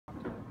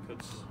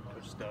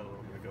Studd a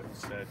little bit ago. He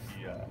said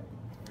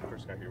when he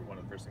first got here, one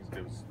of the first things he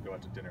did was go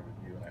out to dinner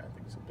with you, and I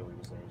think he said Billy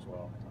was there as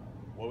well.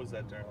 What was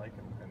that dinner like,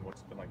 and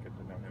what's it been like to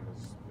know him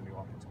as the new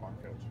offensive line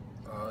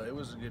coach? It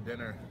was a good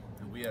dinner.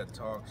 We had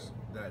talks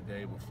that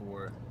day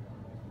before,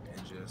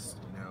 and just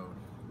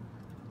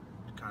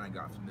kind of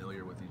got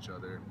familiar with each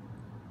other,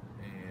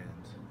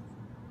 and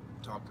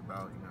talked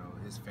about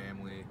his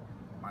family,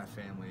 my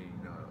family,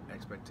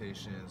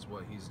 expectations,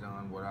 what he's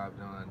done, what I've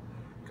done,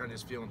 kind of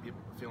just feeling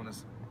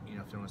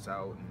us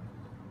out. And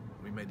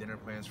we made dinner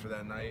plans for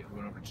that night. We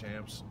went over to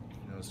Champs.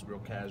 It's real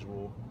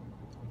casual,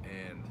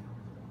 and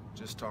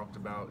just talked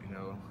about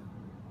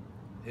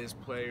his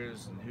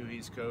players and who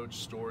he's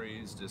coached,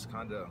 stories, just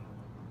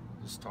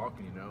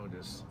talking,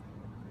 just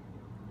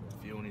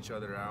feeling each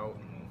other out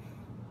and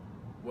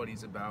what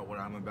he's about, what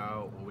I'm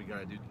about, what we got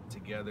to do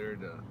together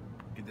to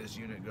get this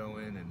unit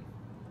going, and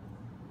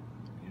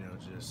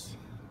just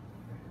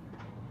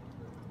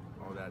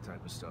all that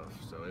type of stuff.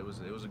 So it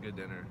was a good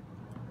dinner,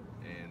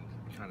 and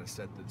kind of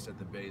set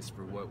the base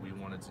for what we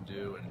wanted to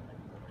do,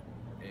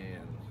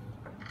 and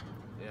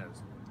yeah,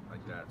 it's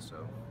like that.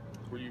 So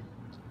were you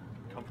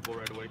comfortable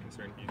right away,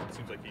 considering it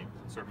seems like he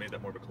sort of made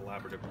that more of a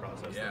collaborative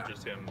process Yeah. than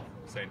just him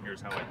saying,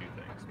 here's how I do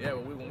things? Yeah,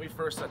 when we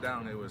first sat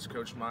down, it was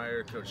Coach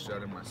Meyer, Coach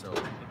Studd, and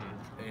myself.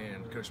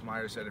 And Coach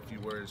Meyer said a few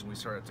words, and we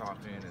started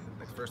talking. And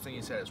the first thing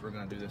he said is, "We're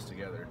going to do this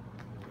together.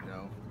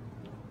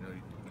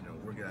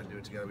 We're going to do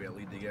it together. We got to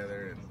lead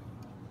together." And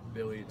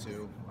Billy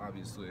too,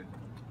 obviously.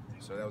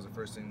 So that was the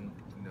first thing.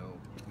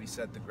 We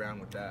set the ground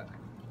with that,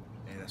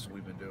 and that's what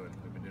we've been doing.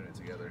 We've been doing it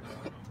together.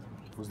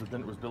 Was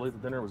Billy at the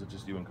dinner, or was it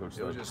just you and Coach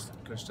Studd? It was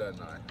just Coach Studd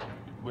and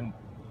I.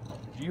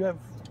 Do you have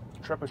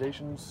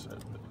trepidations,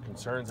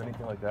 concerns,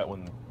 anything like that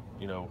when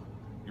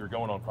you're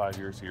going on 5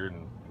 years here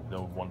and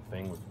one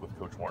thing with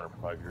Coach Warner for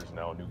 5 years, and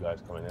now new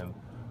guys coming in?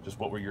 Just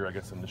what were your,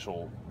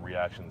 initial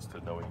reactions to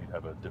knowing you'd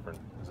have a different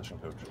position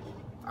coach?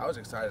 I was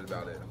excited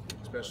about it,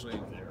 especially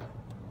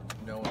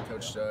knowing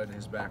Coach Studd and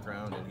his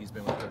background, and he's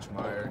been with Coach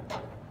Meyer.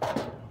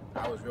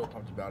 I was real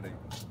pumped about it.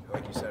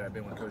 Like you said, I've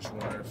been with Coach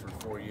Warner for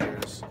 4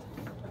 years,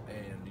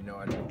 and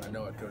I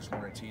know what Coach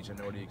Warner teaches. I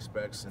know what he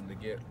expects, and to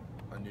get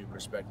a new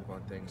perspective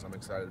on things, I'm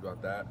excited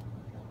about that.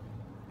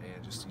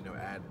 And just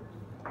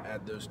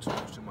add those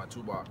tools to my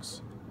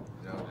toolbox.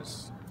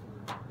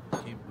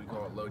 We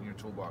call it loading your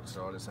toolbox.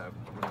 So I'll just have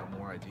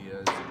more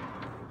ideas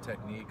and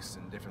techniques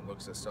and different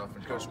looks at stuff.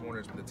 And Coach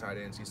Warner's with the tight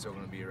ends. He's still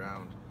going to be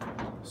around,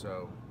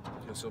 so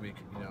he'll still be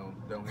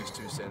throwing his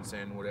 2 cents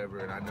in, whatever.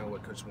 And I know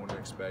what Coach Warner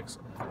expects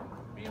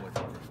being with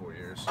him for 4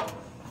 years.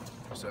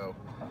 So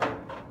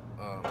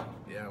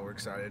yeah, we're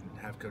excited.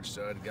 Have Coach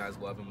Studd. The guys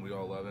love him. We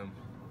all love him.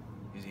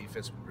 He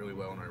fits really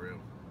well in our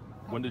room.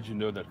 When did you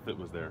know that fit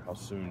was there? How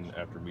soon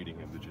after meeting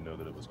him did you know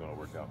that it was going to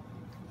work out?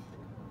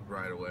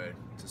 Right away,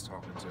 just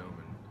talking to him.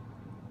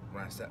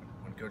 And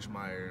when Coach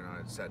Meyer and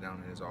I sat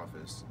down in his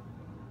office,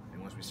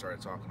 and once we started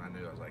talking, I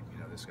knew, I was like,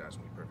 this guy's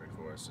gonna be perfect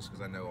for us, just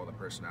because I know all the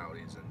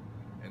personalities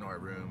in our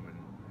room,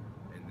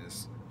 and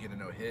just getting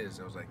to know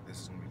his, I was like,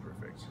 this is gonna be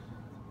perfect.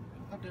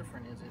 How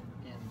different is it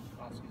in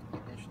off-season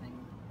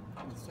conditioning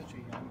with such a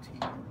young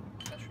team,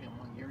 especially in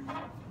 1 year,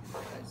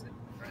 guys that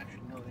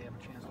actually know they have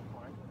a chance to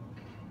play?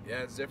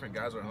 Yeah, it's different.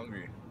 Guys are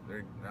hungry.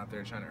 They're out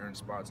there trying to earn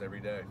spots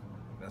every day.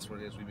 That's what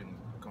it is. We've been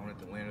calling it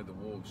the land of the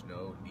wolves,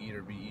 eat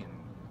or be eaten.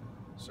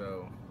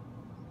 So,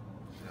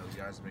 the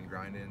guys have been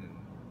grinding and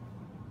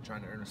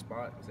trying to earn a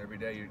spot, because every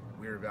day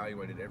we're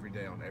evaluated every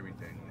day on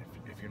everything.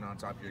 If you're not on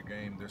top of your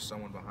game, there's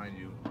someone behind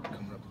you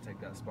coming up to take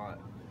that spot.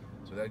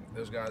 So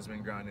those guys have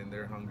been grinding.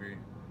 They're hungry.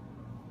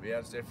 But yeah,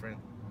 it's different.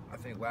 I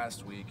think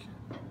last week,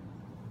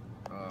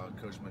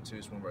 Coach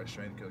Matus, one of our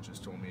strength coaches,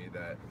 told me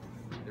that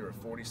there were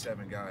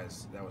 47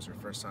 guys that was their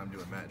first time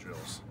doing mat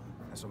drills.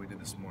 That's what we did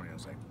this morning. I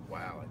was like,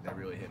 wow, that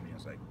really hit me. I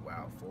was like,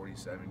 wow,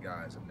 47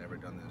 guys have never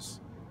done this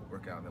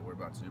workout that we're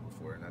about to do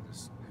before, and that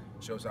just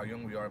shows how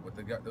young we are. But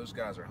those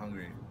guys are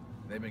hungry.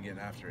 They've been getting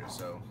after it,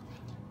 so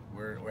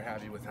we're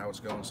happy with how it's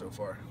going so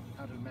far.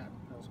 How did mat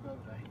drills go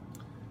today?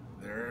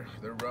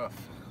 They're rough,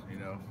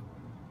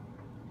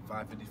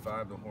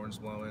 5:55, the horn's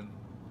blowing,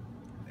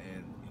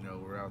 and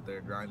we're out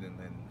there grinding,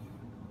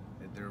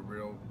 and they're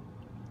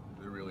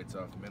really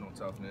tough, mental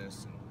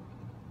toughness, and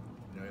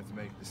you have to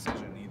make a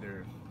decision.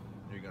 Either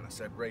you're going to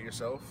separate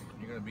yourself,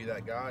 you're going to be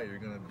that guy, or you're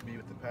going to be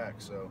with the pack.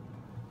 So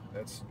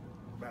that's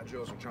mat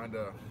drills are trying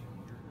to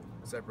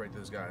separate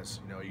those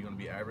guys. Are you going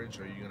to be average,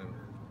 or are you going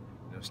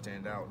to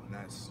stand out? And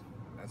that's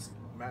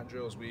mat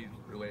drills. We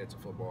relate it to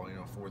football.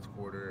 Fourth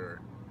quarter,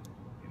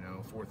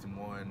 or 4th and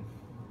 1.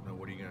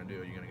 What are you going to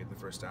do? Are you going to get the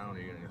first down, or are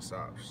you going to get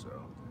stopped? So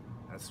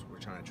we're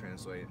trying to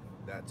translate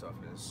that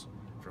toughness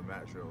from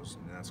mat drills,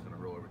 and that's going to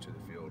roll over to the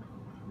field.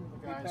 Who are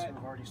the guys who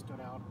have already stood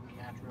out in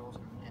mat drills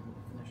and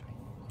conditioning?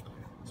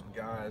 Some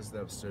guys that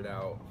have stood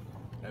out.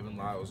 Evan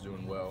Lyle's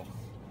doing well.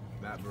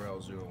 Matt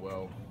Burrell's doing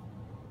well.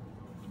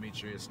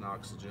 Demetrius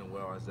Knox is doing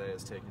well.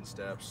 Isaiah's taking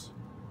steps.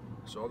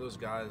 So all those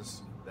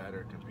guys that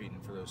are competing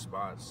for those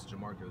spots,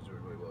 Jamarco's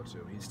doing really well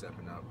too. He's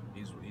stepping up.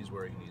 He's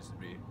where he needs to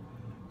be.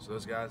 So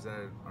those guys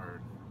that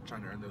are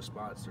trying to earn those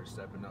spots. They're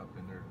stepping up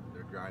and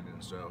they're grinding.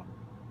 So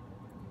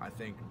I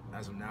think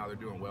as of now they're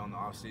doing well in the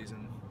off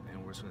season,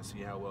 and we're just going to see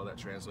how well that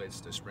translates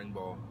to spring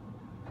ball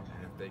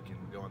and if they can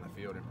go on the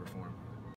field and perform.